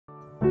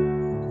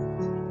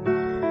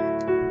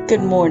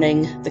Good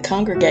morning. The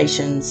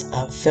congregations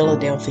of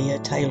Philadelphia,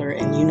 Taylor,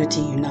 and Unity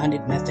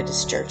United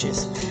Methodist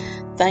Churches,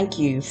 thank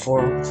you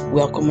for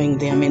welcoming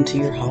them into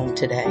your home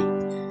today.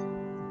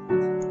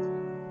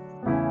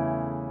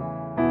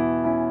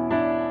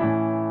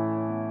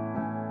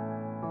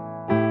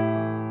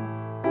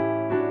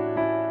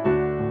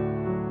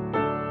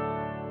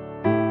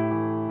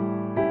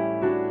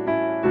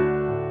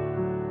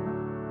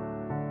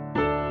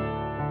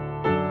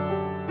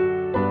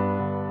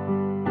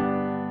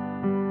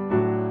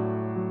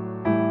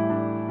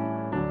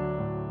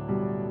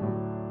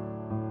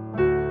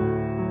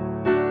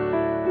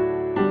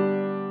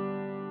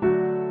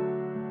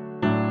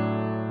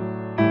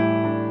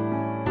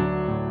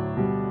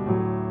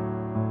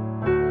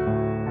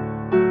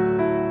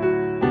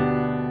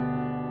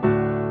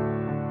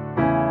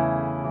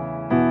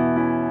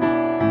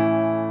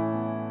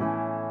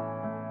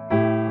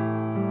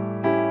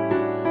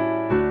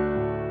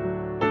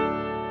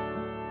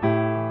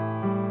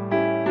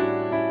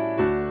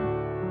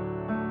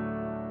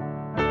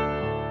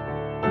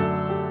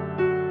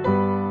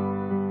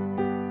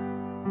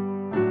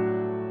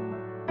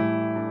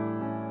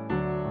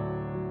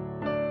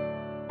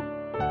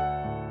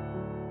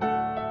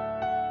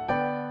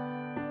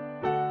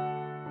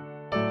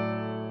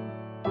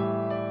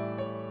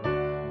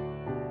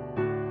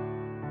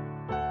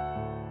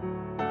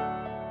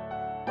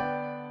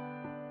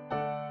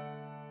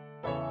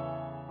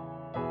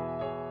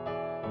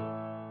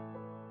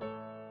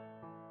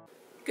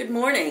 Good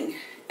morning,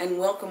 and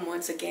welcome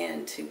once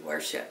again to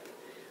worship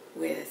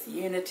with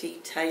Unity,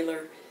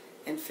 Taylor,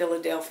 and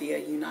Philadelphia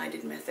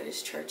United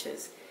Methodist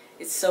Churches.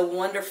 It's so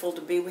wonderful to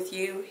be with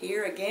you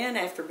here again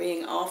after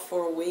being off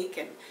for a week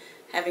and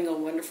having a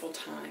wonderful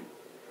time.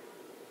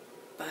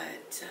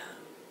 But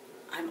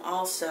I'm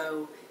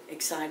also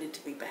excited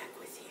to be back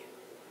with you.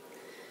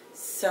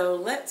 So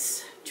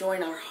let's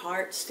join our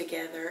hearts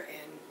together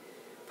and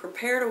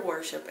prepare to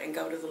worship and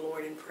go to the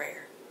Lord in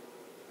prayer.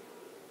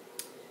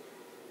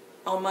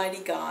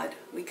 Almighty God,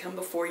 we come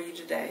before you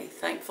today,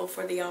 thankful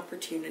for the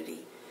opportunity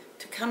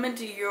to come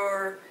into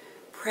your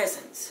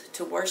presence,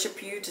 to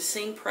worship you, to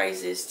sing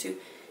praises, to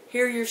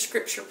hear your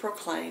scripture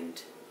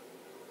proclaimed.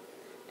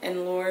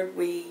 And Lord,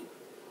 we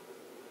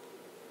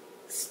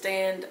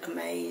stand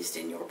amazed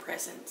in your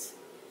presence.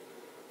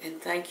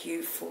 And thank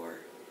you for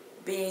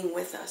being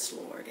with us,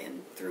 Lord,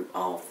 and through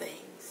all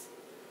things.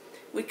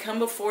 We come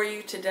before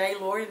you today,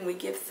 Lord, and we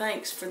give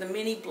thanks for the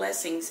many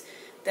blessings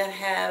that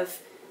have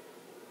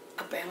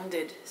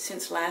abounded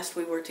since last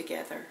we were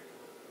together.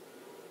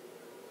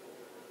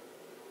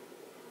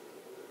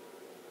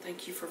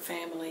 Thank you for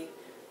family,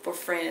 for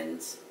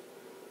friends,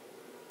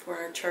 for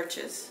our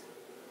churches,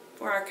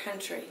 for our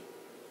country.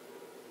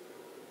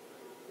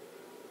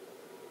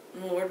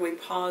 And Lord, we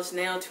pause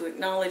now to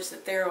acknowledge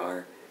that there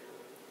are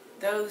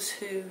those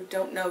who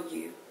don't know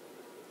you,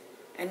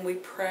 and we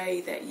pray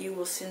that you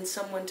will send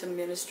someone to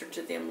minister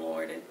to them,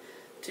 Lord, and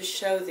to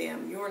show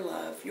them your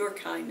love, your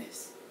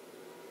kindness,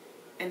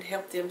 and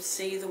help them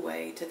see the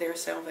way to their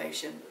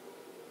salvation.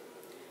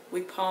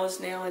 We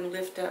pause now and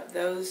lift up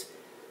those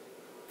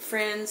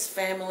friends,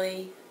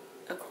 family,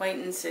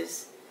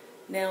 acquaintances,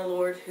 now,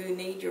 Lord, who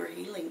need your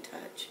healing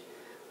touch,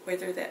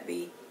 whether that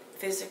be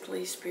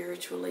physically,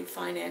 spiritually,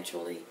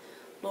 financially.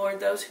 Lord,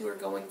 those who are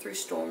going through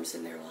storms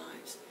in their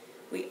lives.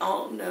 We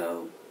all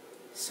know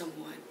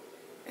someone,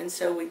 and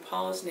so we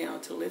pause now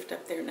to lift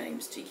up their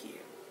names to you.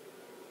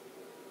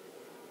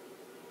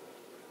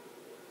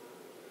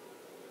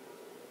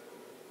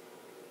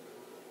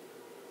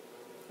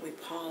 We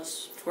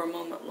pause for a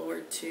moment,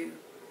 Lord, to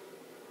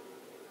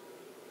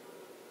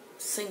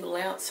single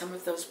out some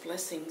of those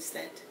blessings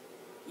that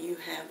you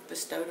have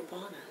bestowed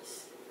upon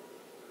us.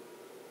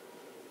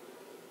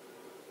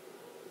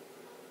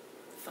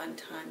 Fun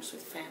times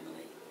with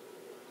family,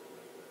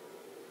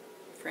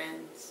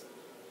 friends,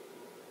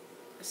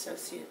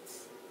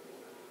 associates.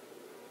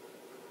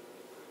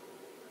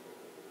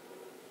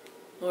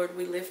 Lord,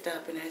 we lift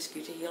up and ask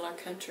you to heal our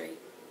country,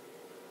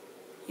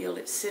 heal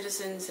its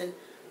citizens, and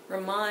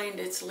remind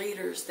its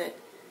leaders that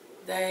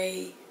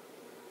they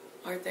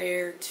are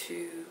there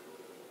to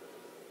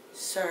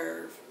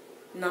serve,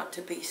 not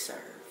to be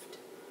served.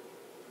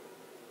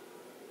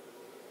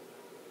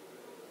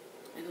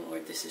 And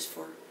Lord, this is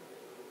for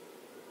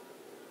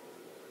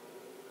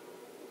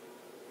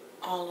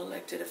all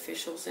elected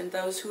officials and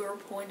those who are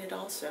appointed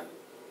also,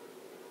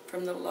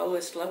 from the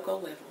lowest local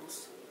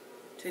levels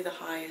to the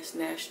highest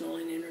national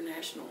and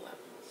international levels.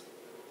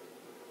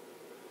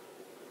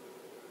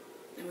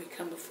 And we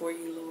come before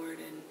you, Lord,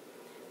 and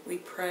we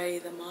pray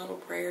the model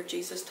prayer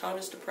Jesus taught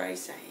us to pray,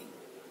 saying,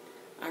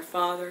 Our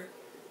Father,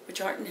 which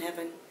art in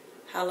heaven,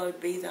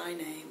 hallowed be thy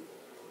name.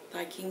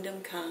 Thy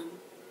kingdom come,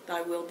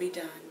 thy will be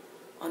done,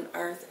 on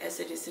earth as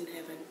it is in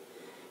heaven.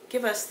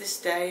 Give us this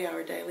day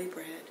our daily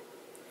bread,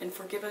 and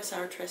forgive us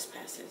our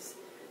trespasses,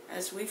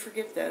 as we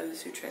forgive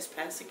those who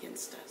trespass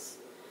against us.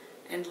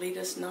 And lead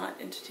us not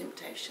into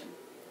temptation,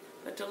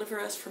 but deliver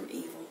us from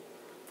evil.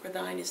 For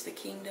thine is the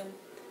kingdom,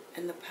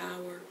 and the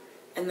power,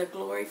 and the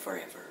glory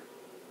forever.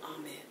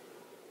 Amen.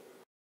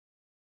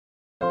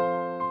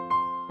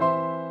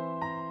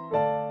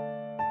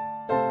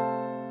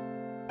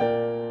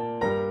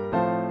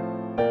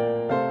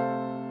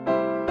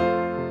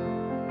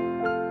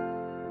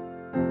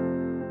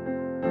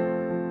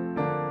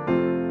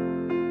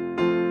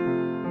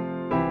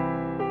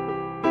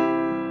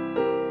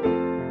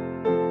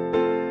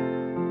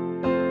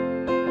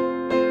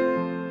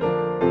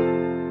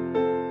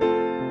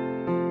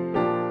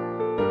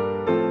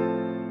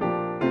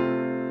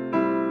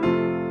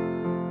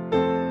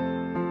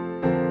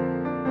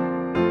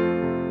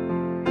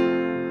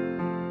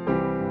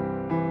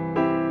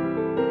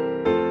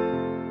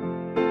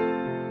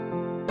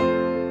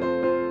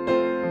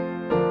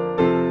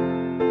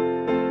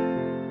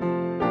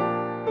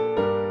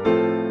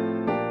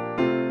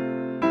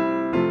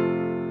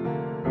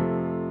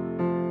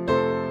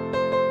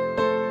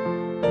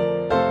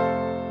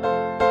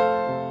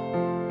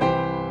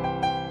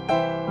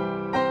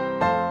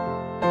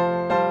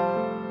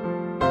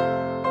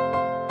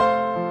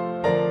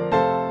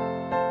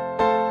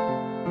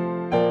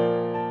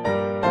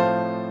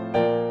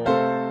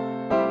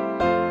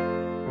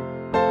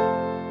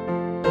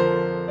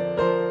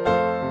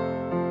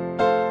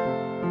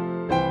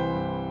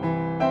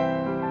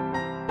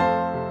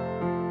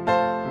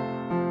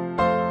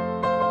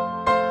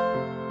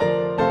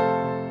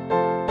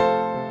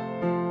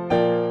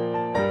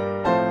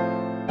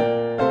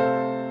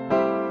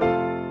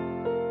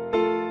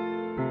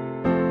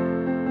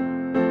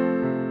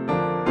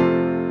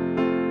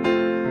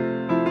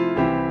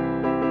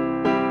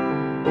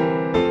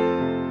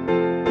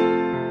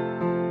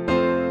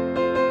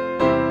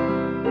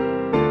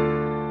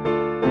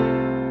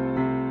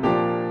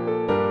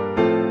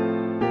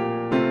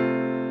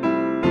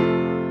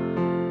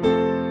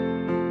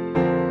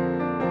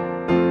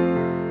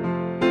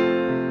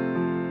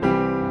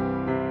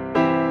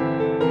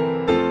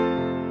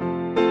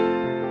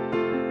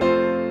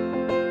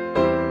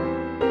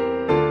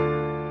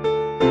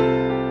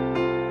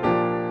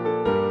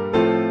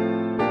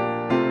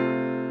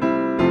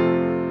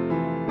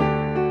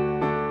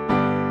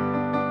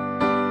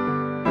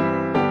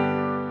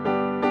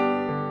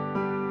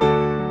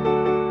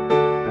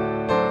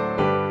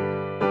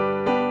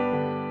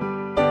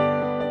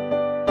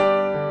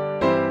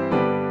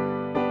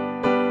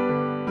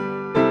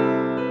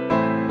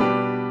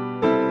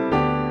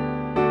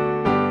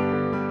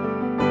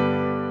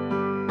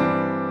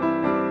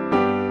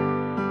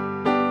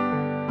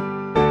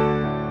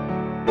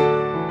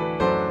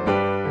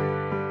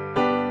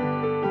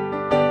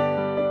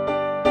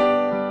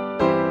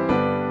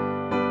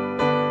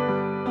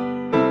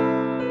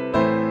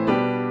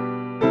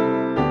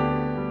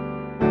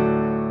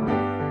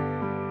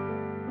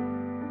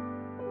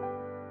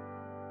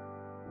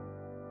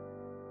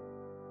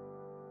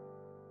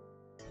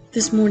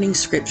 This morning's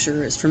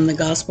scripture is from the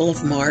Gospel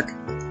of Mark,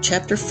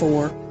 chapter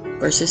 4,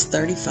 verses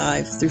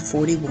 35 through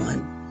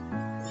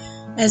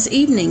 41. As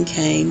evening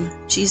came,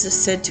 Jesus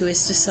said to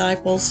his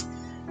disciples,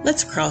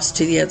 "Let's cross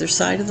to the other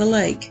side of the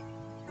lake."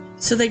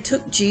 So they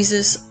took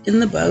Jesus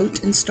in the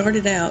boat and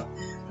started out,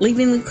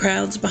 leaving the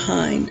crowds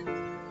behind,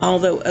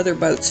 although other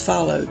boats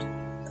followed.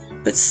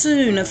 But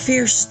soon a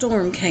fierce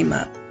storm came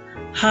up.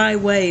 High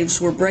waves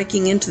were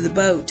breaking into the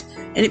boat,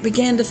 and it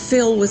began to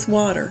fill with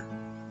water.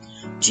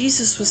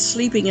 Jesus was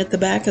sleeping at the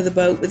back of the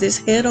boat with his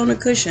head on a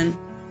cushion.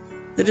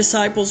 The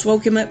disciples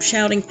woke him up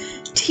shouting,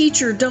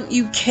 "Teacher, don't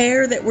you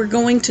care that we're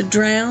going to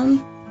drown?"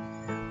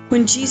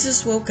 When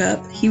Jesus woke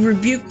up, he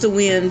rebuked the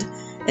wind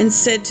and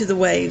said to the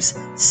waves,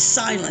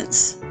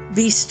 "Silence,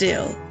 be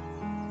still."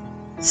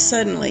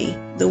 Suddenly,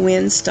 the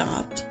wind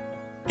stopped,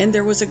 and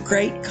there was a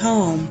great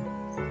calm.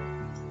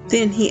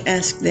 Then he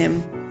asked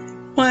them,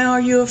 "Why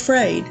are you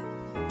afraid?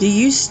 Do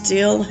you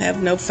still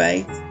have no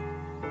faith?"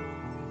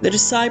 The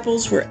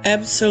disciples were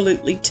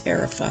absolutely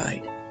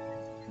terrified.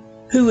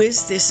 "Who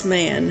is this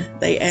man?"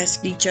 they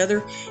asked each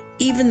other.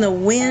 "Even the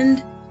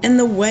wind and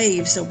the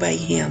waves obey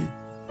him."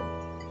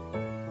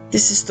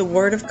 This is the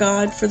word of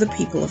God for the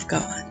people of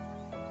God.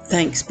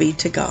 Thanks be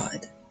to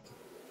God.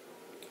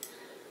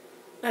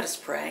 Let us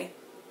pray.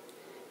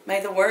 May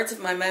the words of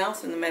my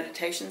mouth and the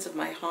meditations of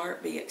my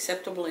heart be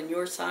acceptable in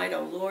your sight,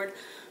 O Lord,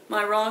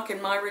 my rock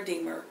and my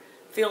redeemer.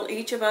 Fill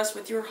each of us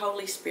with your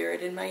Holy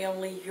Spirit, and may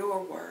only your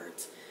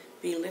words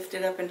be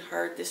lifted up and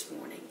heard this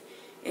morning.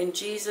 In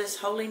Jesus'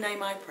 holy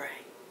name I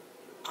pray.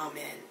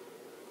 Amen.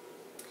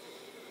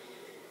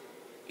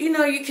 You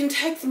know, you can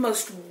take the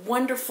most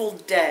wonderful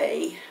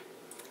day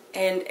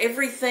and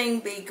everything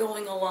be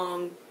going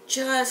along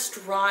just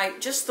right,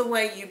 just the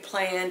way you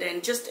planned,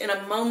 and just in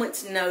a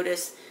moment's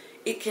notice,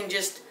 it can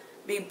just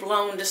be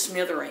blown to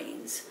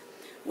smithereens.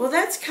 Well,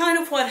 that's kind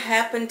of what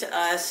happened to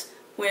us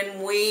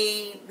when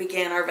we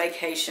began our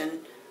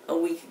vacation a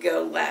week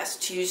ago,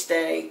 last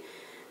Tuesday,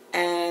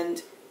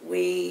 and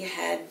we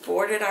had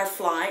boarded our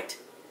flight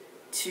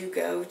to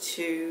go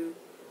to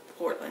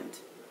Portland.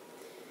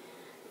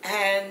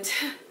 And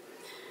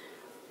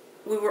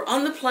we were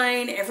on the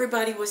plane,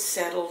 everybody was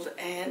settled,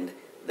 and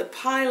the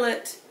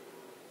pilot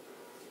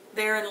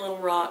there in Little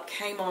Rock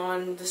came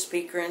on the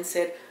speaker and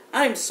said,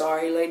 "I'm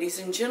sorry, ladies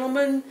and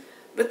gentlemen,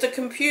 but the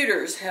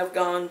computers have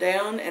gone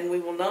down and we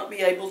will not be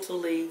able to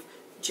leave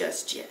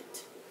just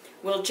yet."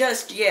 Well,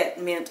 just yet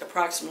meant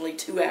approximately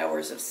 2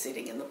 hours of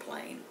sitting in the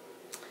plane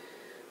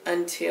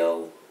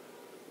until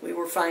we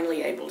were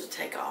finally able to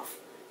take off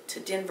to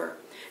Denver.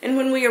 And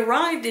when we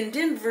arrived in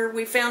Denver,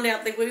 we found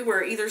out that we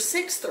were either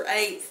 6th or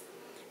 8th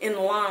in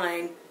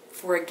line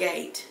for a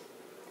gate.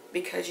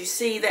 Because you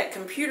see, that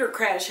computer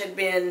crash had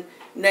been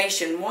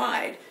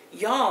nationwide.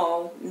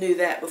 Y'all knew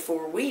that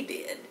before we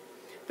did.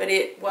 But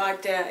it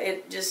wiped out,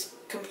 it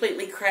just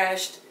completely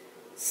crashed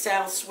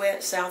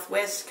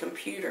Southwest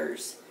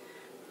computers.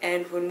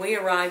 And when we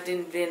arrived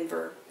in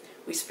Denver,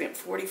 we spent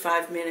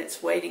 45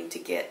 minutes waiting to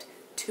get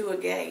to a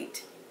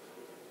gate.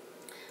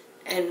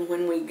 And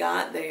when we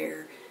got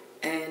there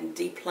and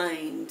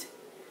deplaned,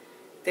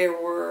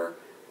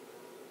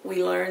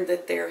 we learned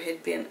that there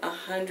had been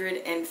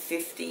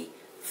 150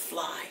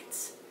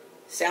 flights,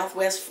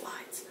 Southwest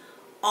flights,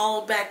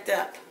 all backed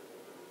up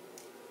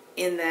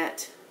in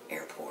that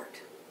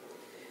airport.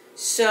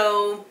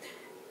 So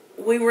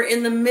we were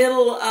in the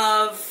middle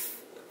of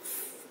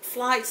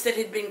flights that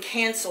had been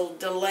canceled,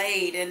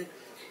 delayed,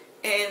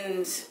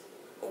 and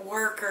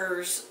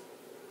workers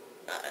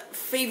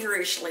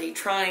feverishly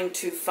trying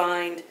to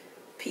find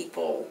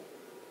people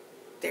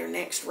their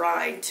next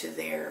ride to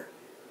their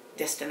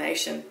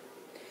destination.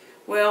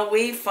 Well,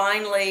 we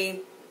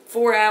finally,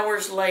 4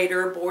 hours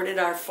later, boarded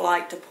our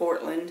flight to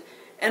Portland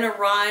and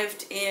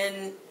arrived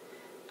in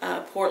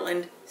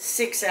Portland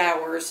 6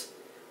 hours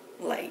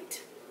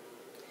late.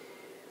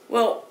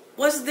 Well,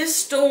 was this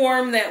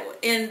storm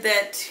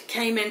that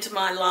came into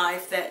my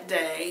life that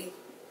day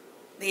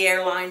the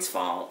airline's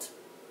fault?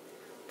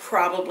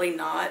 Probably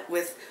not.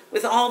 With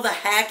all the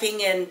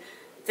hacking and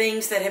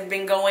things that have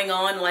been going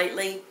on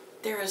lately,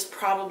 there is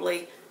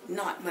probably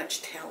not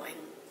much telling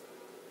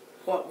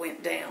what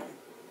went down.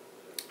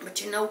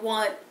 But you know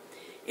what?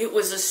 It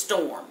was a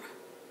storm,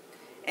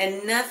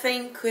 and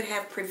nothing could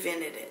have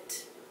prevented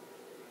it.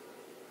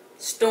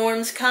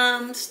 Storms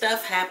come,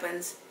 stuff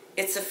happens.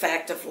 It's a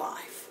fact of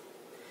life.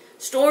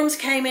 Storms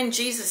came in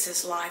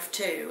Jesus' life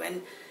too,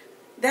 and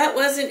that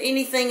wasn't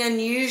anything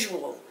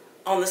unusual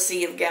on the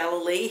Sea of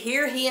Galilee.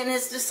 Here he and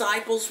his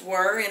disciples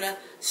were in a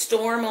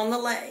storm on the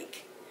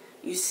lake.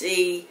 You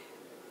see,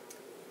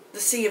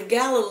 the Sea of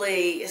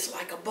Galilee is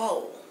like a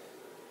bowl,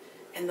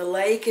 and the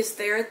lake is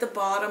there at the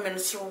bottom, and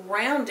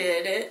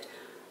surrounding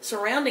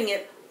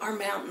it are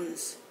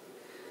mountains.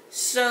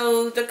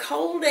 So the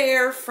cold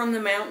air from the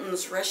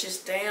mountains rushes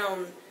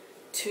down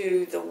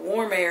to the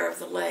warm air of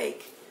the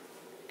lake,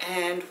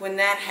 and when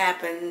that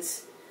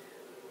happens,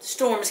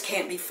 storms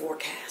can't be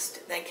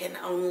forecast. They can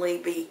only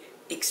be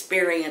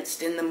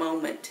experienced in the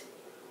moment.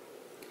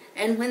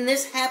 And when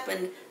this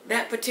happened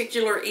that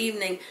particular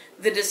evening,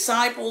 the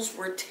disciples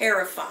were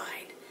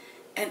terrified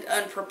and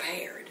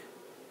unprepared.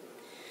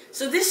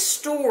 So this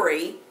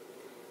story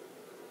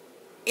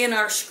in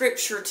our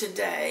scripture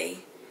today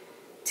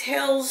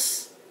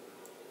tells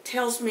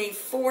me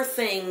 4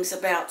 things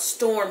about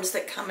storms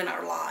that come in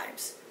our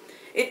lives.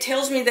 It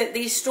tells me that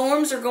these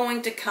storms are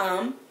going to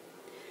come,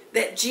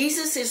 that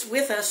Jesus is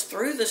with us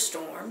through the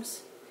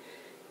storms,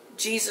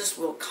 Jesus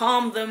will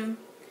calm them,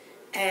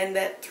 and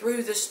that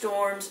through the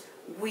storms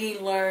we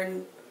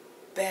learn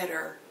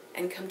better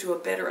and come to a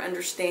better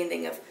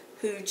understanding of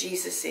who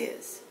Jesus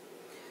is.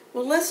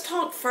 Well, let's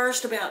talk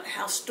first about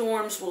how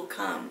storms will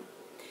come.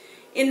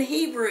 In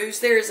Hebrews,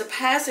 there is a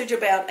passage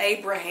about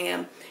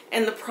Abraham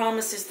and the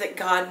promises that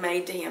God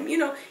made to him. You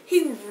know,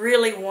 he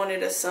really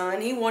wanted a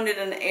son. He wanted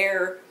an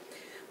heir.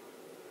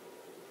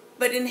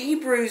 But in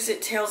Hebrews,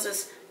 it tells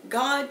us,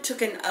 God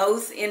took an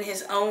oath in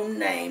his own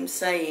name,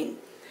 saying,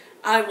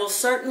 I will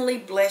certainly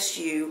bless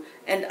you,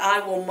 and I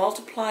will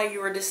multiply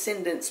your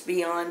descendants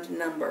beyond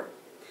number.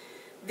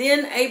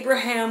 Then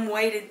Abraham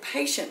waited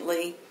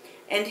patiently,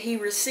 and he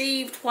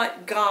received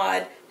what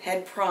God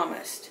had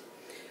promised.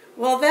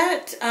 Well,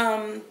 that,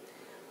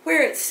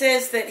 where it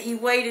says that he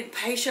waited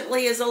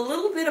patiently is a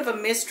little bit of a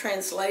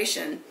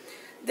mistranslation.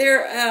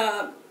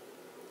 There,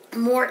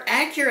 more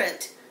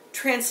accurate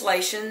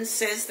translation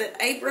says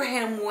that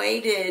Abraham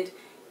waited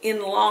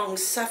in long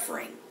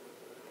suffering.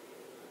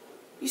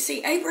 You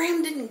see,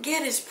 Abraham didn't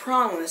get his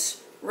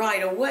promise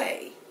right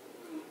away.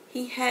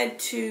 He had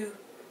to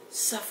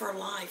suffer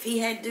life. He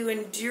had to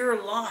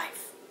endure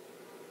life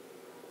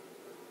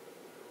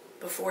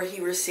before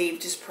he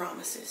received his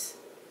promises.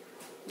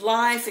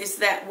 Life is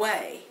that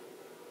way.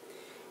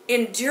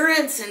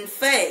 Endurance and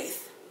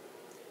faith,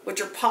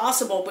 which are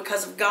possible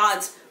because of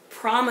God's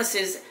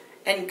promises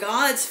and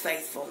God's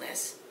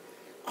faithfulness,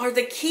 are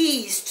the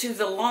keys to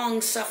the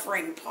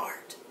long-suffering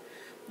part.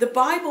 The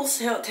Bible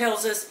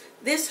tells us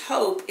this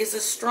hope is a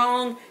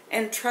strong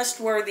and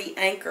trustworthy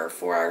anchor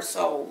for our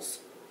souls.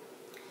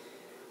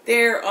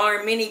 There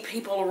are many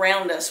people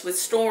around us with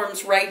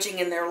storms raging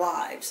in their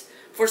lives.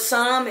 For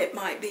some, it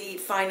might be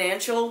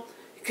financial,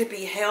 it could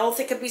be health,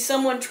 it could be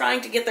someone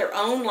trying to get their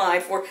own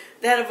life or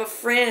that of a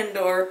friend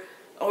or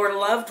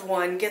loved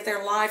one, get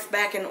their life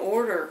back in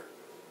order.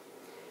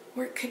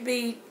 Or it could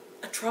be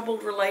a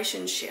troubled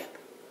relationship.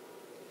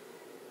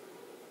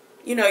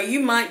 You know, you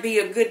might be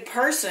a good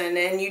person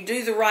and you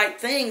do the right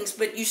things,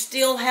 but you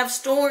still have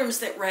storms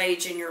that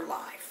rage in your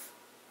life.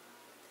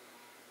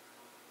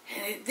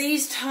 And at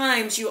these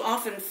times, you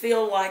often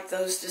feel like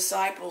those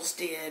disciples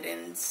did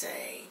and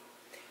say,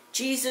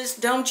 Jesus,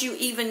 don't you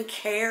even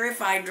care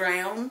if I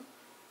drown?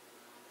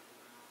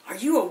 Are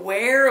you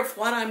aware of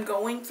what I'm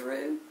going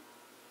through?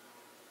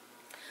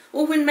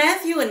 Well, when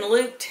Matthew and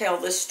Luke tell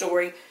this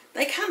story,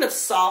 they kind of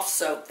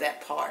soft-soap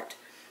that part.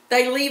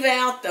 They leave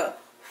out the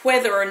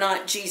whether or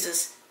not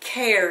Jesus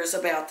cares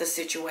about the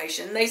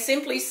situation. They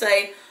simply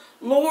say,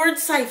 Lord,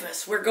 save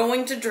us, we're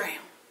going to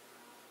drown.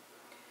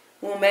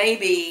 Well,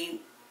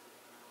 maybe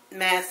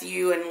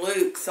Matthew and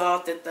Luke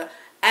thought that the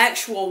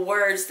actual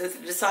words that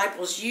the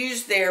disciples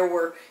used there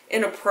were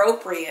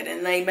inappropriate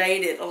and they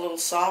made it a little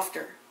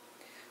softer.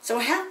 So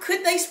how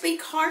could they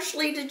speak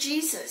harshly to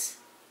Jesus?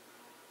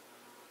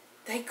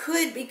 They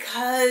could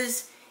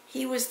because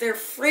he was their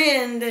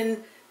friend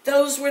and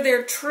those were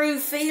their true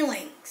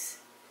feelings.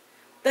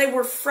 They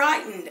were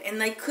frightened and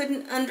they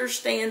couldn't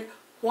understand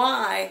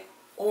why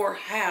or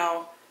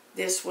how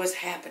this was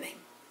happening.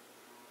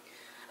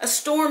 A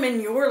storm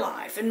in your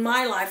life, in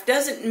my life,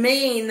 doesn't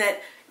mean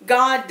that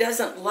God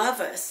doesn't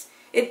love us.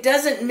 It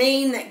doesn't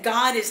mean that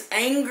God is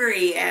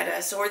angry at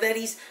us or that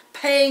he's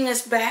paying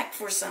us back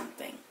for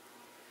something.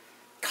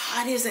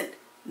 God isn't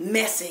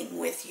messing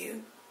with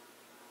you.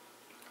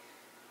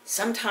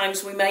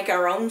 Sometimes we make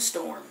our own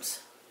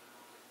storms.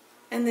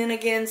 And then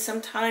again,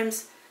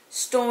 sometimes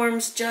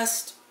storms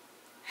just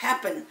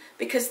happen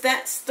because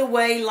that's the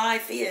way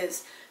life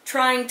is.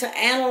 Trying to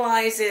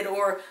analyze it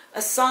or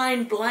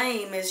assign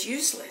blame is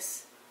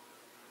useless.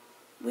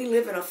 We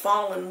live in a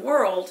fallen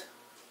world.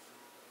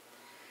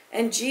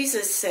 And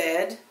Jesus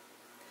said,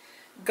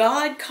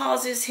 God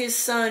causes his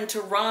sun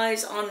to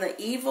rise on the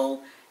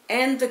evil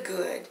and the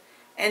good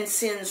and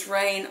sends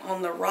rain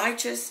on the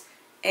righteous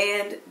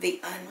and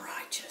the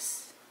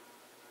unrighteous.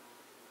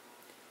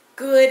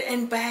 Good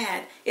and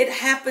bad. It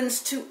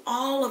happens to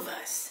all of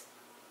us.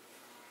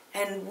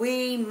 And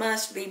we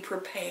must be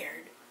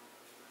prepared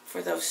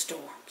for those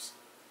storms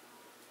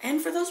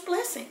and for those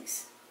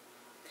blessings.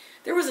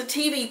 There was a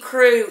TV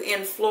crew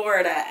in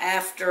Florida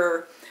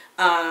after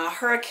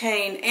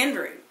Hurricane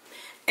Andrew,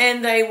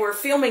 and they were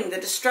filming the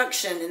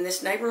destruction in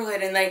this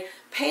neighborhood, and they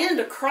panned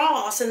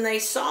across and they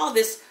saw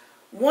this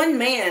one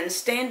man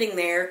standing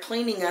there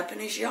cleaning up in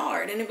his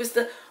yard, and it was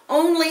the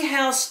only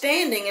house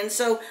standing. And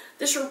so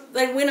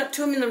they went up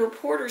to him and the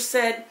reporter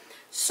said,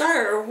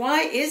 Sir,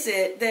 why is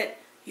it that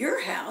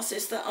your house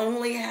is the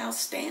only house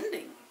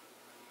standing?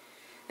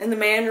 And the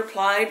man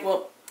replied,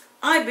 well,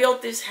 I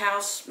built this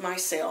house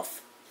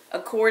myself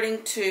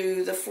according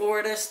to the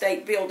Florida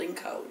State Building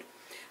Code.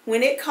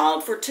 When it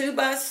called for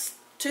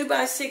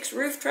 2x6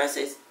 roof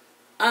trusses,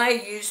 I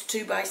used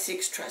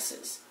 2x6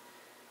 trusses.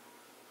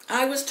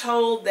 I was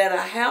told that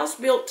a house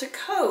built to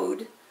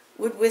code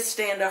would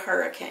withstand a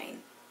hurricane.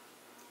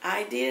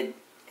 I did,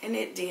 and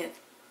it did.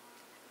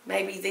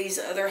 Maybe these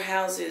other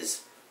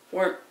houses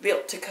weren't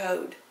built to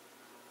code.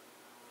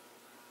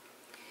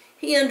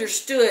 He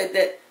understood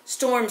that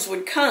storms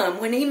would come.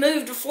 When he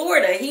moved to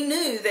Florida, he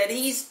knew that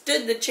he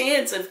stood the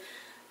chance of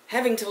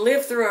having to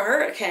live through a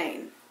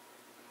hurricane.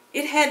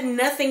 It had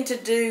nothing to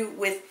do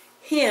with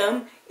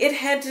him. It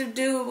had to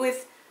do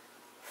with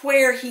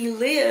where he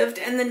lived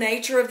and the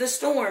nature of the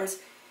storms.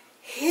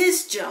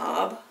 His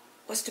job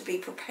was to be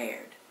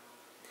prepared.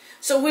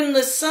 So when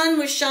the sun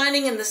was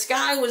shining and the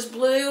sky was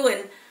blue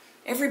and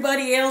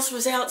everybody else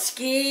was out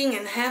skiing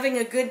and having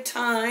a good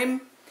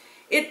time,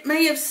 it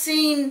may have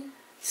seemed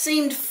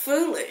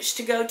foolish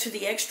to go to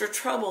the extra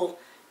trouble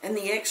and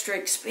the extra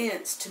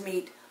expense to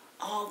meet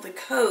all the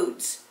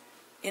codes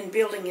in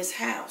building his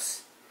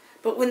house.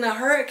 But when the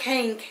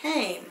hurricane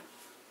came,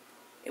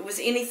 it was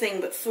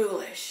anything but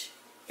foolish.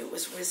 It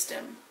was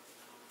wisdom.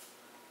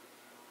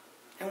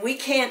 And we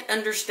can't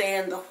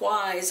understand the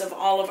whys of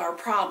all of our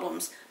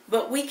problems,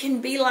 but we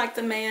can be like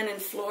the man in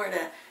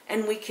Florida,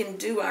 and we can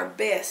do our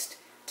best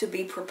to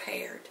be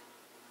prepared.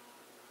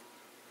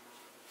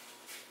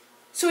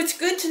 So it's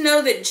good to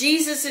know that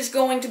Jesus is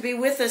going to be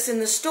with us in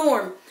the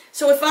storm.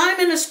 So if I'm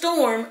in a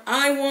storm,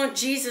 I want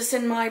Jesus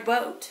in my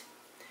boat.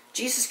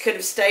 Jesus could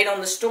have stayed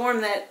on the shore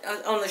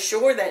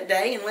that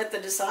day and let the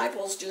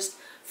disciples just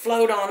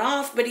float on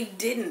off, but he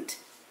didn't.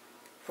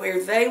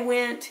 Where they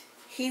went,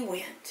 he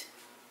went.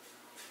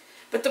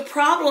 But the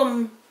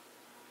problem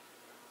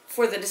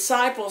for the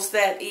disciples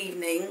that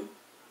evening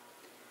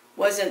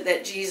wasn't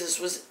that Jesus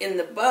was in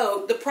the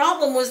boat. The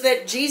problem was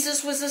that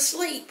Jesus was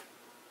asleep.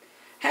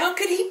 How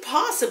could he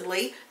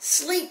possibly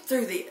sleep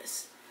through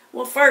this?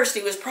 Well, first,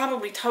 he was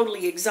probably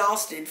totally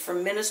exhausted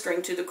from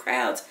ministering to the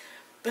crowds.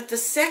 But the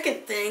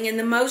second thing, and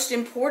the most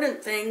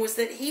important thing, was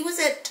that he was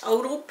at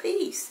total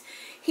peace.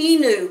 He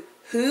knew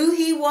who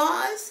he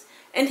was,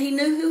 and he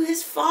knew who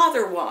his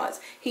Father was.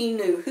 He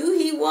knew who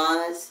he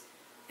was,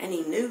 and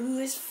he knew who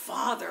his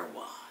Father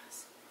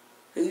was.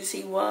 Whose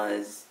he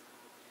was,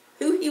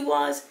 who he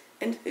was,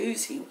 and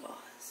whose he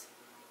was.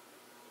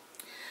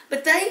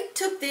 But they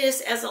took this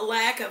as a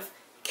lack of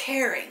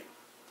caring.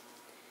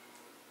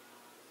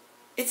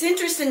 It's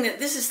interesting that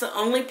this is the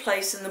only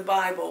place in the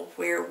Bible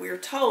where we're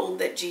told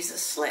that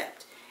Jesus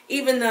slept,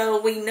 even though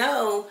we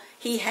know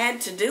he had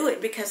to do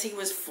it because he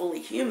was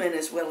fully human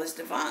as well as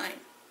divine.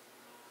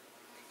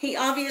 He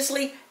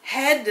obviously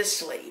had to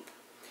sleep.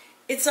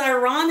 It's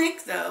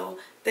ironic, though,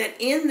 that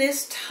in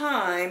this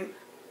time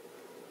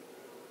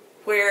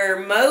where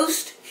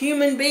most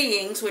human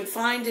beings would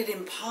find it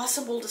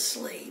impossible to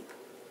sleep,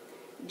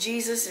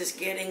 Jesus is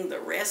getting the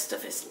rest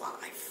of his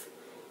life.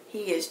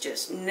 He is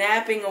just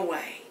napping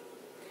away.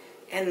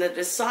 And the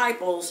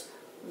disciples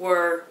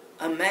were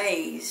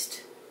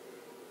amazed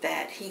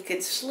that he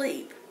could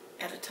sleep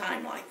at a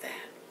time like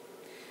that.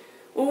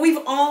 Well,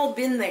 we've all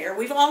been there.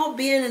 We've all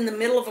been in the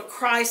middle of a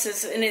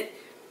crisis, and it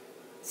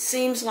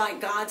seems like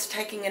God's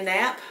taking a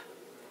nap,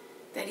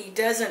 that he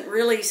doesn't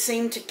really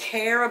seem to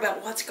care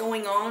about what's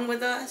going on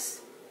with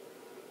us.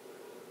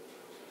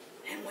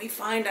 And we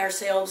find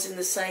ourselves in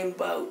the same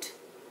boat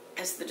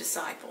as the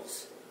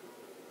disciples.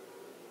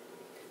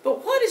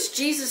 But what is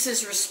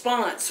Jesus'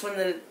 response when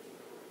the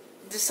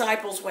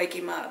disciples wake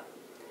him up?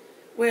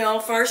 Well,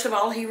 first of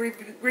all, he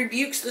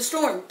rebukes the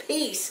storm.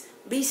 Peace,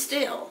 be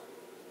still.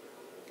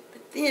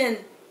 But then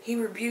he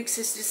rebukes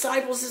his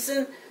disciples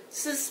and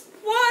says,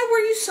 why were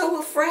you so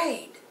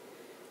afraid?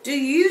 Do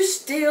you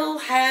still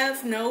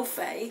have no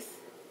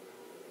faith?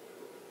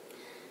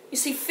 You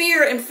see,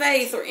 fear and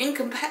faith are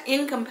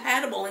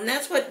incompatible, and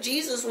that's what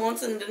Jesus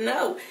wants them to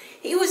know.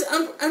 He was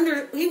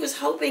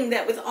hoping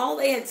that with all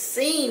they had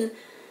seen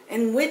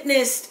and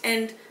witnessed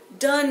and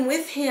done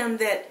with him,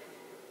 that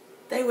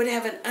they would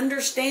have an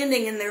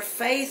understanding and their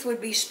faith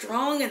would be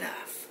strong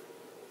enough.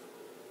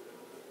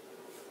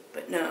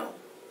 But no.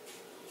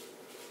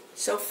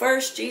 So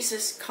first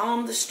Jesus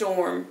calmed the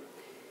storm,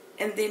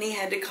 and then he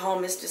had to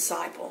calm his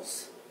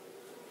disciples.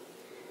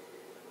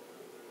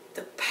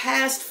 The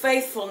past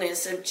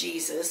faithfulness of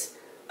Jesus,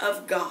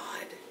 of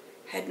God,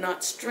 had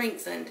not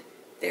strengthened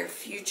their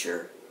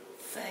future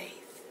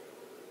faith.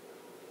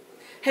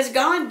 Has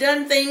God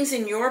done things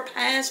in your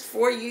past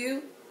for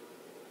you?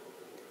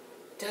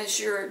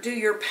 Do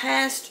your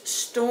past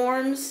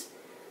storms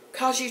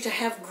cause you to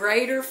have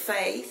greater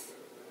faith?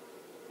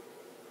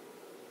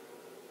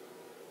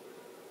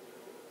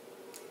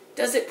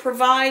 Does it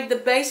provide the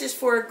basis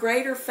for a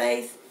greater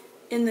faith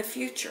in the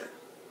future?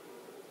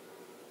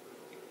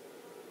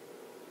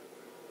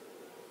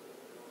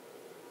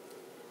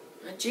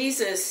 Now,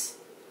 Jesus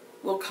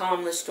will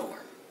calm the storm.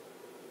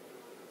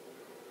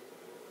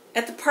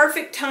 At the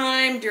perfect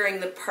time, during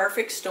the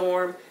perfect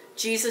storm,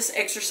 Jesus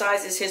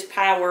exercises his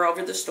power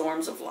over the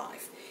storms of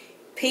life.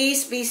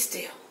 Peace, be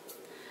still.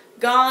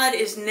 God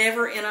is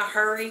never in a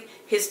hurry.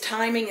 His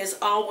timing is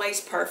always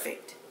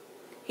perfect.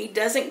 He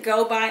doesn't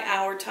go by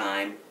our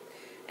time,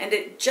 and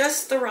at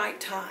just the right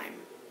time.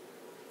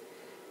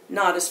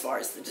 Not as far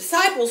as the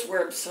disciples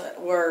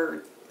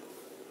were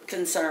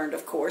concerned,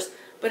 of course,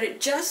 but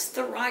at just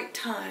the right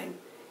time,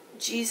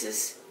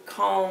 Jesus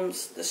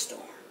calms the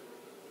storm.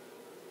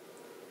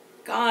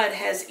 God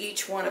has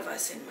each one of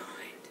us in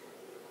mind.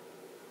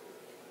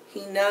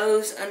 He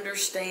knows,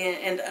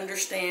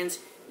 understands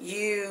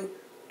you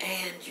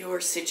and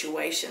your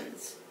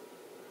situations.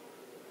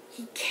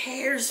 He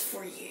cares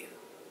for you.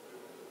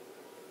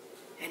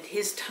 And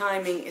His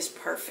timing is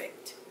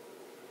perfect.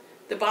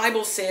 The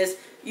Bible says,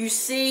 you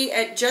see,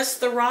 at just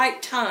the right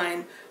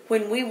time,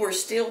 when we were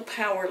still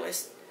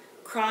powerless,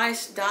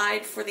 Christ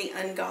died for the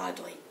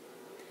ungodly.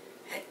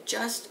 At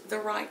just the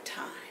right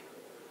time.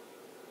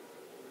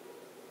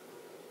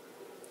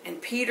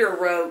 And Peter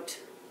wrote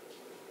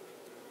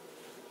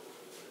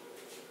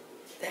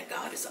that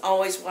God is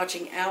always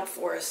watching out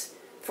for us.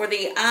 For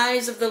the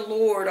eyes of the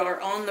Lord are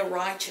on the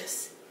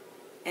righteous,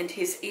 and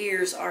His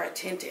ears are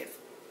attentive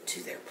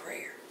to their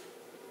prayer.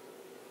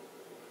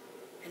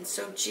 And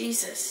so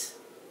Jesus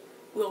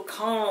will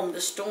calm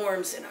the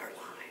storms in our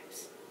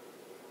lives.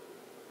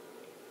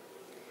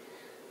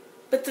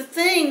 But the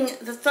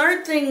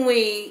third thing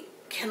we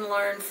can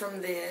learn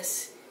from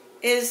this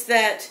is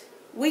that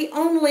we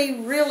only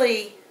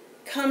really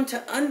come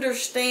to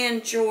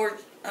understand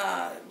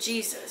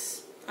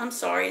Jesus. I'm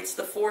sorry, it's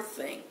the fourth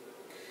thing.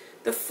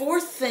 The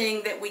fourth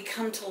thing that we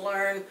come to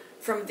learn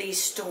from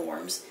these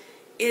storms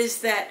is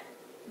that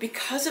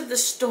because of the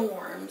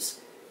storms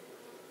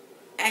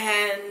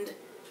and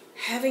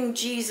having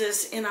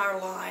Jesus in our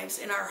lives,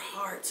 in our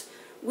hearts,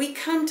 we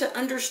come to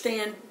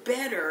understand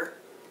better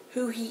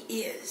who He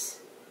is.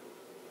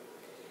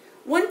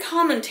 One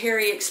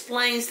commentary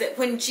explains that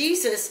when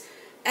Jesus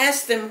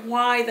asked them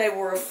why they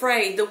were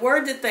afraid, the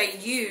word that they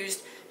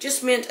used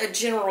just meant a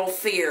general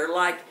fear,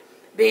 like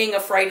being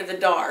afraid of the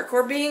dark,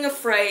 or being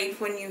afraid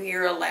when you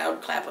hear a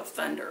loud clap of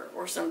thunder,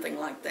 or something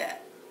like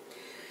that.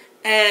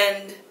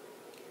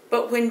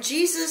 But when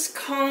Jesus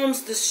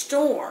calms the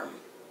storm,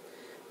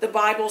 the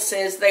Bible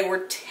says they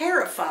were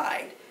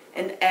terrified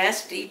and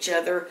asked each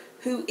other,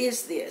 "Who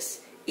is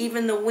this?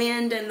 Even the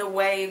wind and the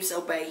waves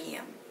obey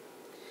Him."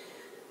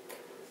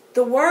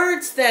 The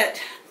words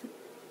that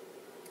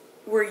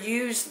were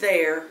used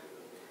there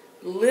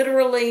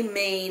literally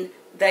mean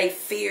they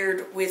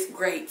feared with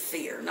great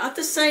fear. Not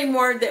the same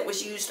word that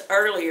was used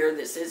earlier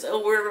that says, "Oh,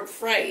 we're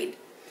afraid."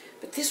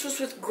 But this was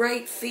with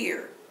great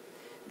fear.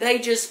 They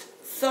just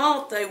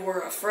thought they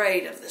were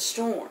afraid of the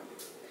storm,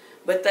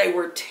 but they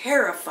were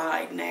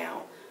terrified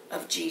now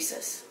of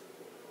Jesus.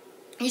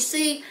 You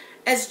see,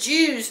 as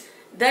Jews,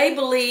 they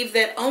believed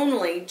that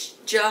only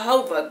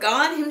Jehovah,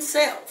 God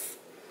Himself,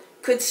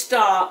 could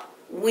stop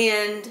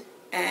wind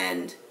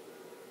and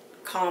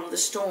calm the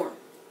storm.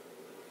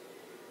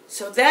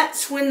 So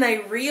that's when they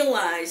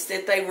realized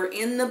that they were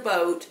in the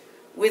boat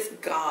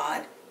with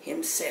God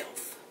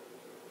Himself.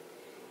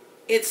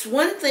 It's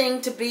one thing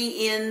to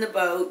be in the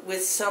boat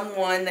with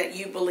someone that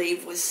you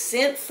believe was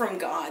sent from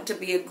God to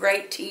be a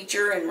great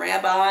teacher and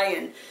rabbi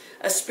and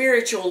a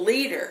spiritual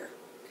leader.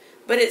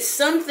 But it's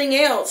something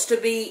else to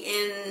be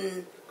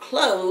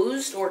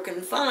enclosed or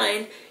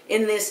confined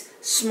in this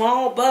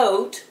small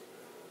boat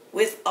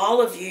with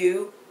all of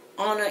you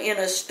in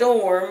a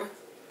storm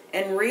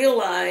and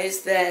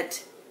realize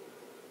that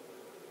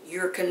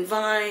you're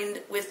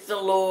confined with the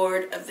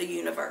Lord of the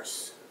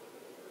universe.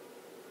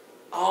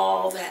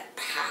 All that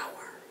power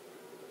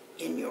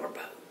in your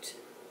boat.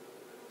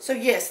 So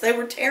yes, they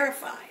were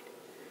terrified.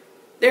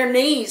 Their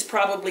knees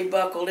probably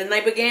buckled and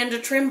they began to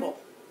tremble.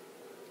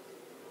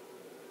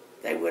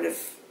 They would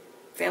have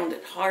found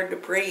it hard to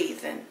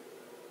breathe and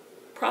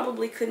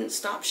probably couldn't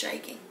stop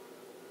shaking.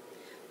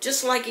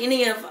 Just like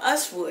any of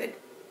us would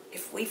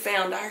if we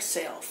found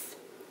ourselves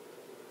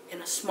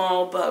in a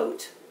small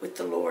boat with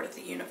the Lord of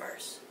the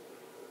universe.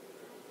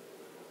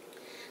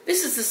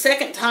 This is the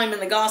second time in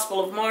the Gospel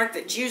of Mark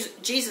that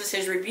Jesus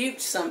has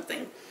rebuked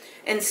something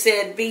and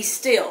said, "Be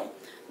still."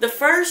 The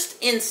first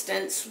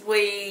instance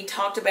we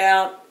talked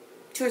about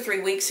 2 or 3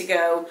 weeks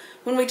ago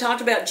when we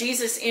talked about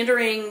Jesus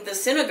entering the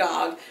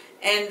synagogue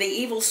and the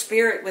evil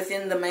spirit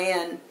within the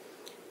man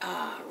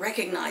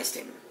recognized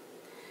him.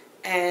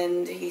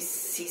 And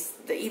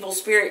the evil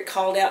spirit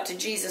called out to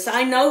Jesus,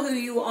 "I know who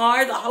you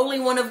are, the Holy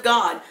One of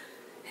God."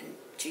 And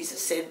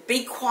Jesus said,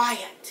 "Be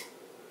quiet.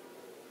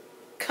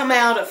 Come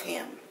out of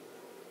him."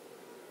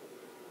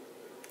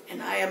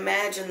 And I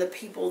imagine the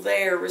people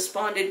there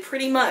responded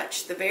pretty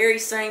much the very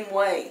same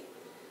way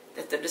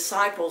that the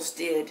disciples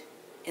did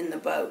in the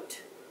boat.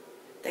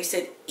 They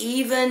said,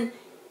 "Even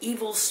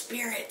evil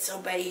spirits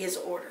obey His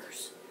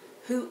orders."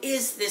 Who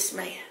is this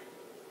man?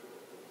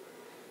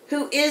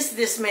 Who is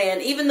this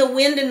man? Even the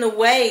wind and the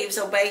waves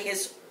obey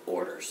His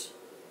orders.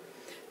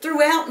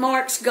 Throughout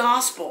Mark's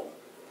Gospel,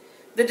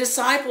 the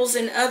disciples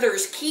and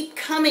others keep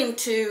coming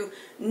to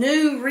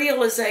new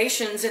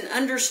realizations and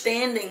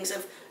understandings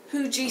of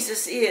who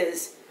Jesus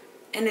is,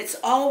 and it's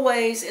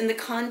always in the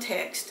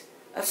context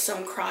of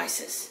some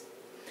crisis.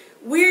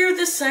 We're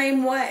the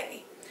same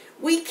way.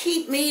 We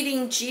keep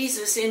meeting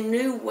Jesus in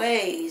new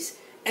ways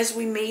as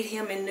we meet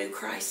him in new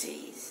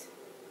crises.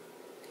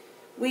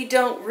 We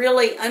don't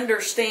really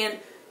understand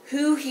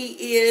who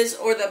he is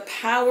or the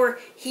power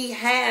he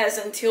has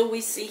until we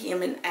see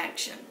him in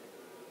action.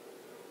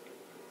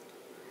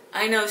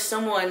 I know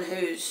someone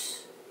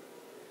whose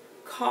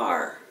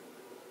car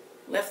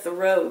left the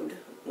road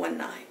one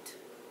night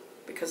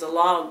because a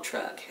log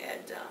truck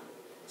had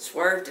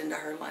swerved into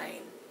her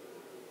lane.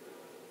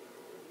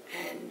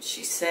 And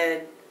she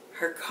said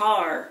her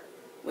car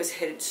was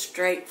headed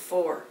straight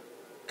for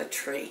a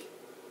tree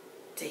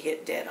to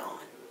hit dead on.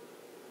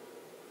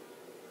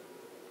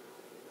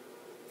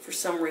 For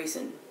some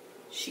reason,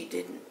 she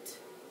didn't.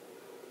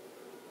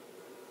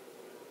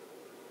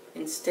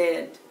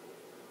 Instead,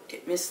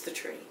 it missed the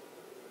tree.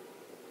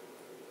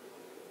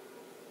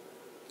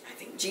 I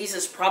think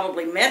Jesus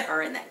probably met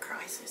her in that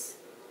crisis.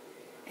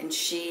 And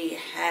she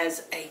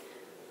has a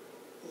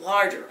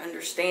larger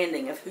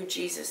understanding of who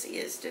Jesus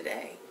is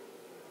today.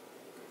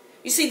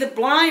 You see, the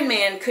blind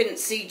man couldn't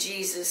see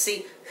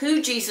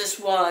who Jesus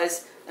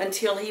was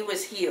until he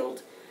was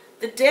healed.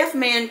 The deaf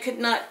man could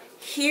not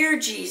hear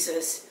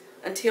Jesus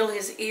until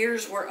his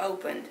ears were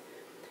opened.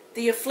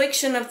 The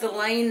affliction of the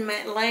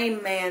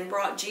lame man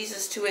brought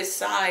Jesus to his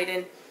side,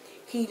 and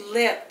he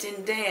leapt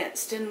and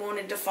danced and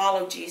wanted to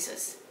follow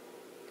Jesus.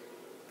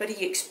 But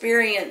he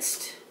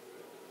experienced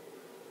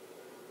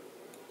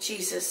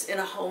Jesus in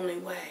a whole new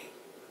way.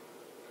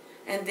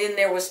 And then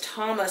there was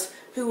Thomas,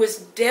 who was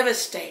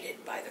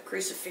devastated by the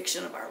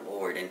crucifixion of our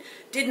Lord and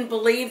didn't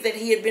believe that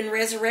he had been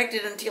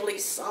resurrected until he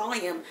saw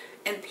him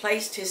and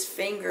placed his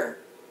finger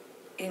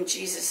in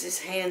Jesus'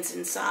 hands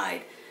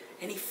inside.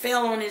 And he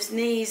fell on his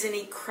knees and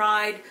he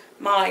cried,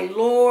 "My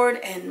Lord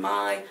and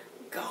my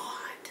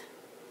God."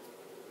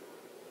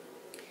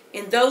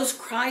 In those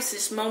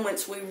crisis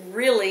moments, we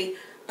really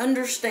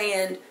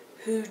understand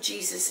who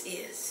Jesus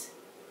is.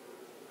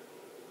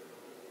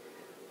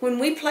 When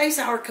we place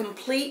our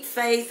complete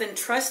faith and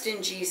trust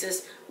in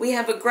Jesus, we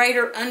have a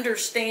greater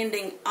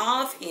understanding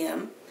of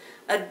him,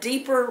 a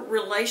deeper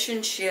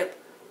relationship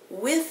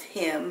with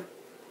him,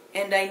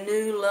 and a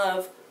new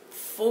love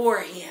for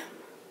him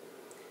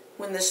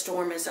when the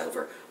storm is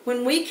over.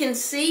 When we can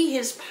see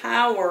his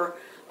power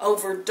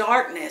over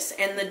darkness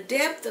and the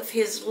depth of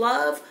his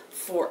love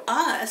for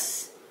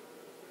us,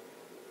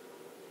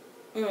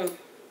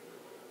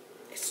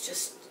 it's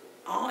just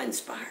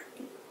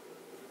awe-inspiring.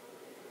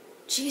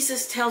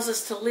 Jesus tells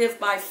us to live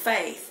by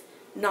faith,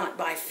 not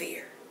by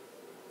fear.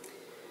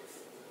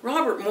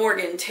 Robert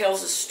Morgan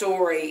tells a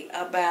story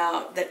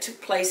that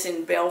took place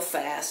in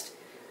Belfast,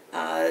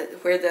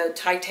 where the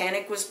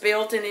Titanic was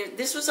built, and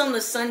this was on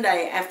the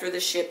Sunday after the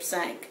ship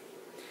sank.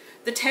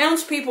 The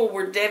townspeople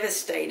were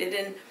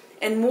devastated,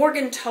 and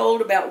Morgan told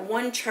about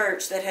one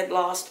church that had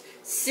lost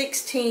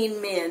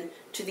 16 men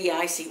to the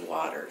icy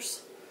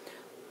waters.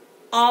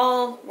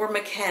 All were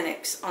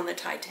mechanics on the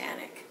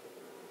Titanic.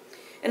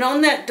 And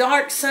on that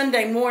dark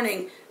Sunday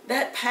morning,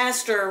 that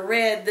pastor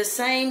read the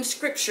same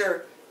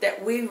scripture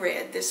that we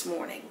read this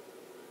morning.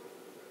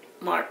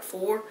 Mark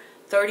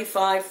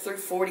 4:35 through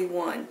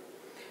 41.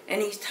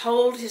 And he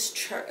told his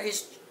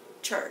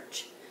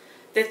church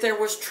that there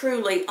was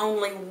truly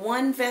only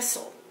one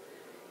vessel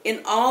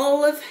in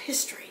all of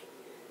history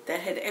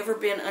that had ever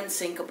been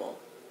unsinkable.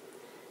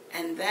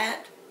 And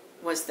that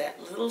was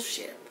that little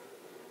ship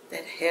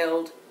that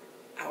held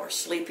our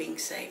sleeping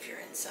Savior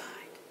inside.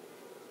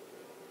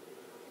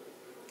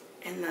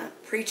 And the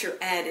preacher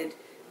added,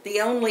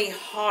 the only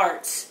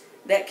hearts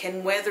that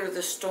can weather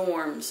the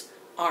storms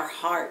are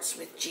hearts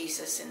with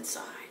Jesus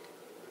inside.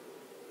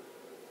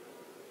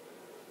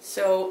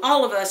 So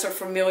all of us are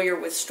familiar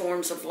with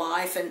storms of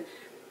life, and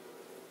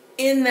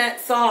in that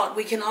thought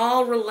we can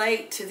all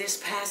relate to this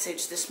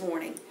passage this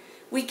morning.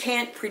 We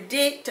can't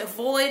predict,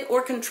 avoid,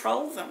 or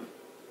control them.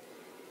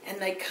 And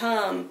they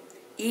come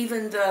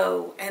even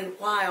though and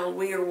while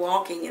we are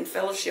walking in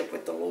fellowship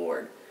with the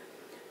Lord.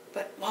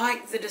 But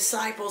like the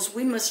disciples,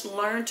 we must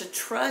learn to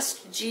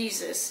trust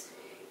Jesus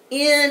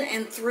in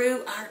and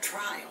through our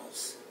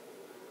trials.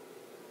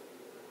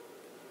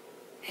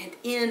 And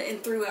in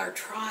and through our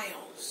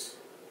trials,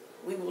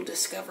 we will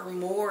discover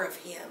more of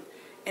him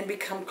and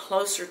become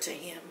closer to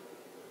him.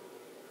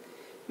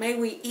 May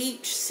we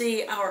each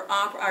see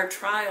our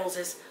trials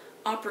as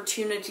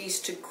opportunities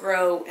to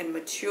grow and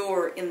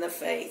mature in the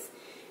faith,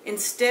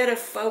 instead of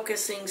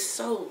focusing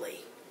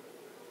solely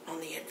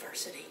on the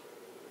adversity.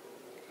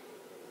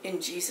 In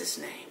Jesus'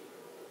 name,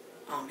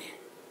 amen.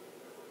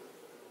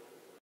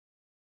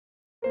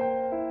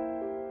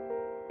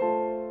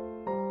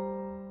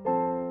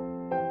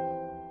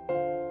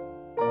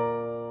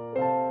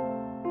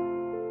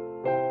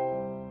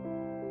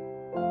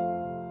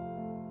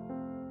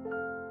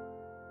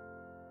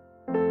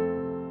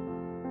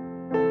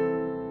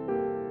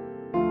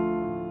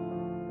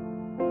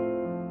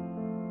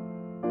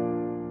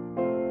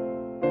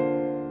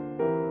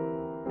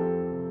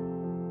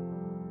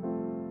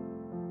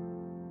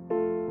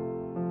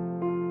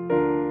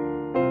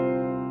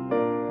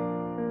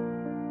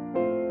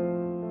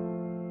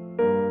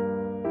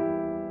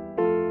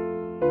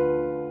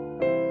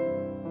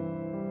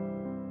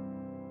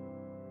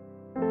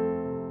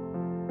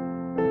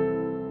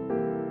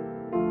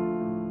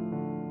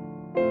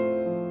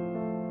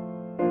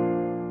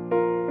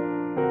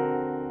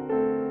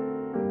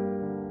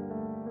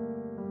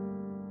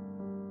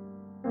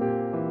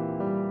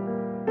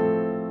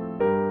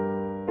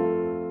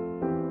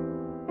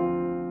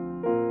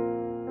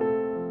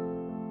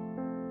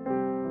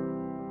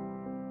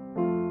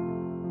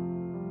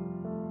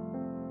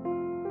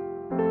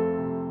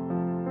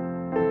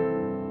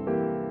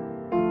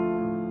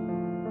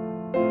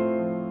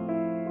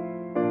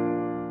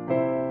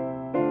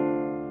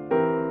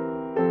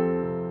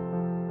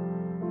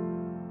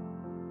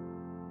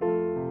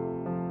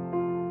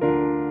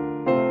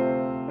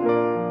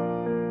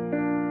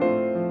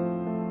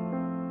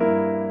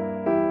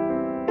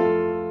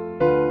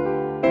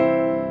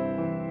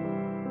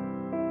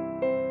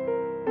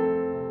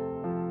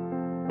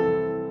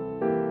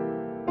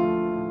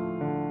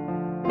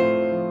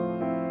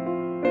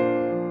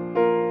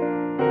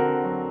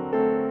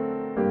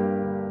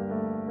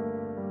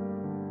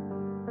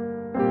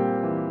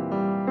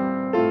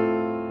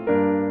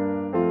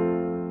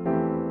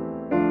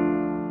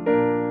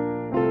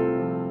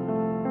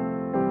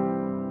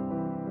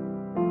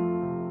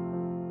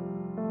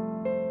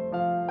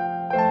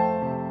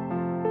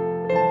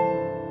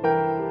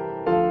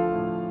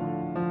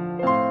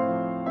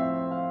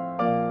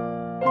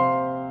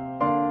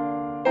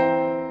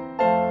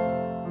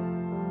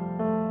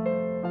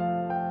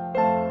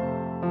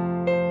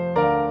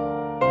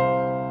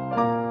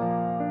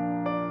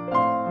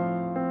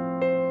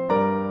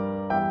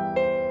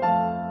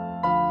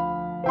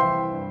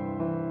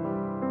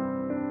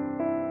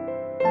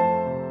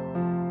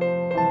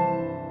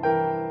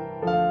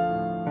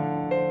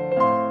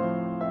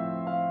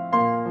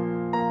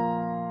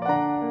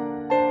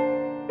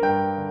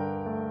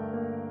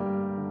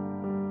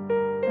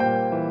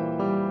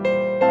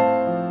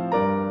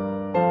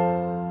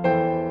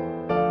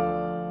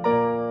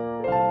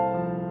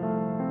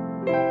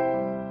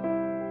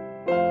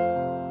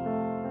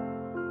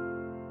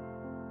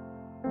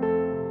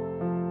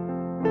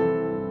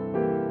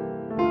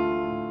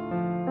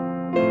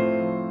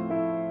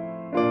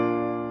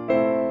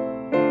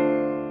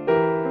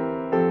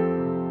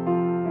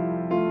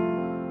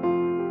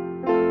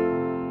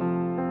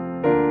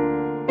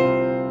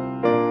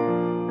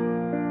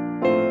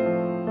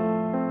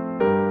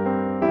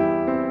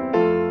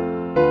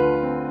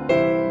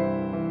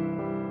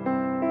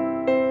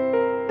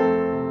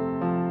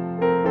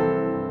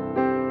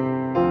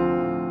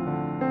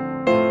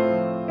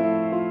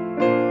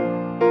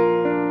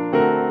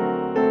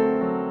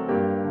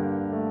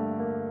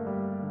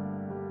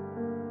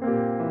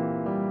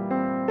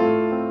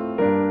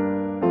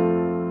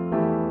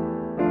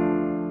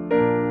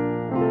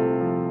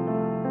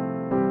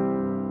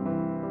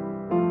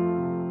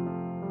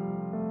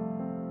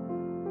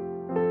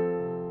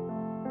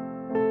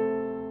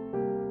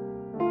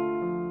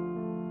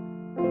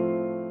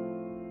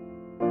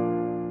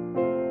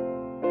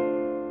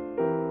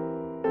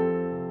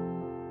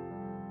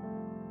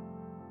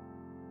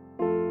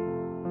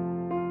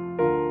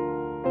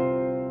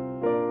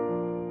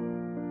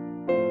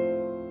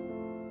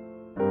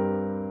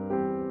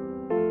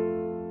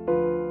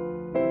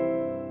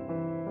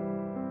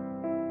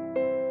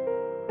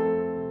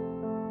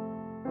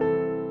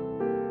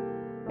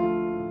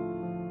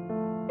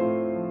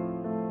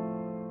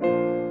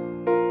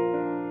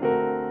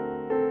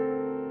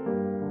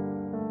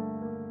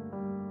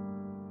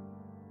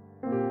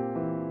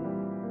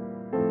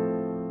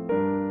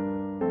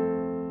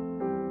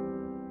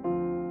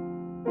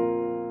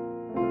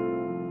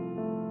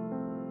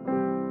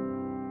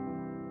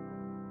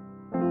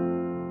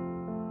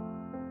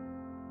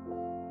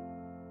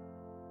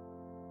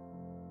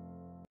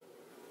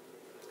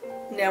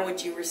 now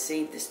would you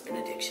receive this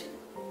benediction?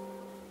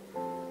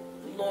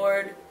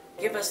 Lord,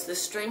 give us the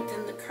strength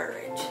and the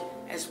courage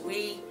as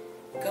we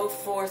go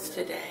forth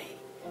today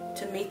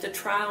to meet the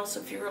trials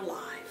of your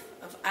life,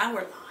 of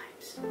our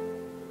lives,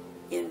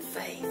 in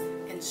faith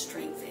and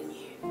strength in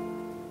you.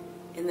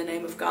 In the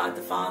name of God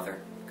the Father,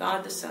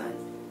 God the Son,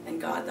 and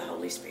God the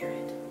Holy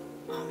Spirit.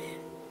 Amen.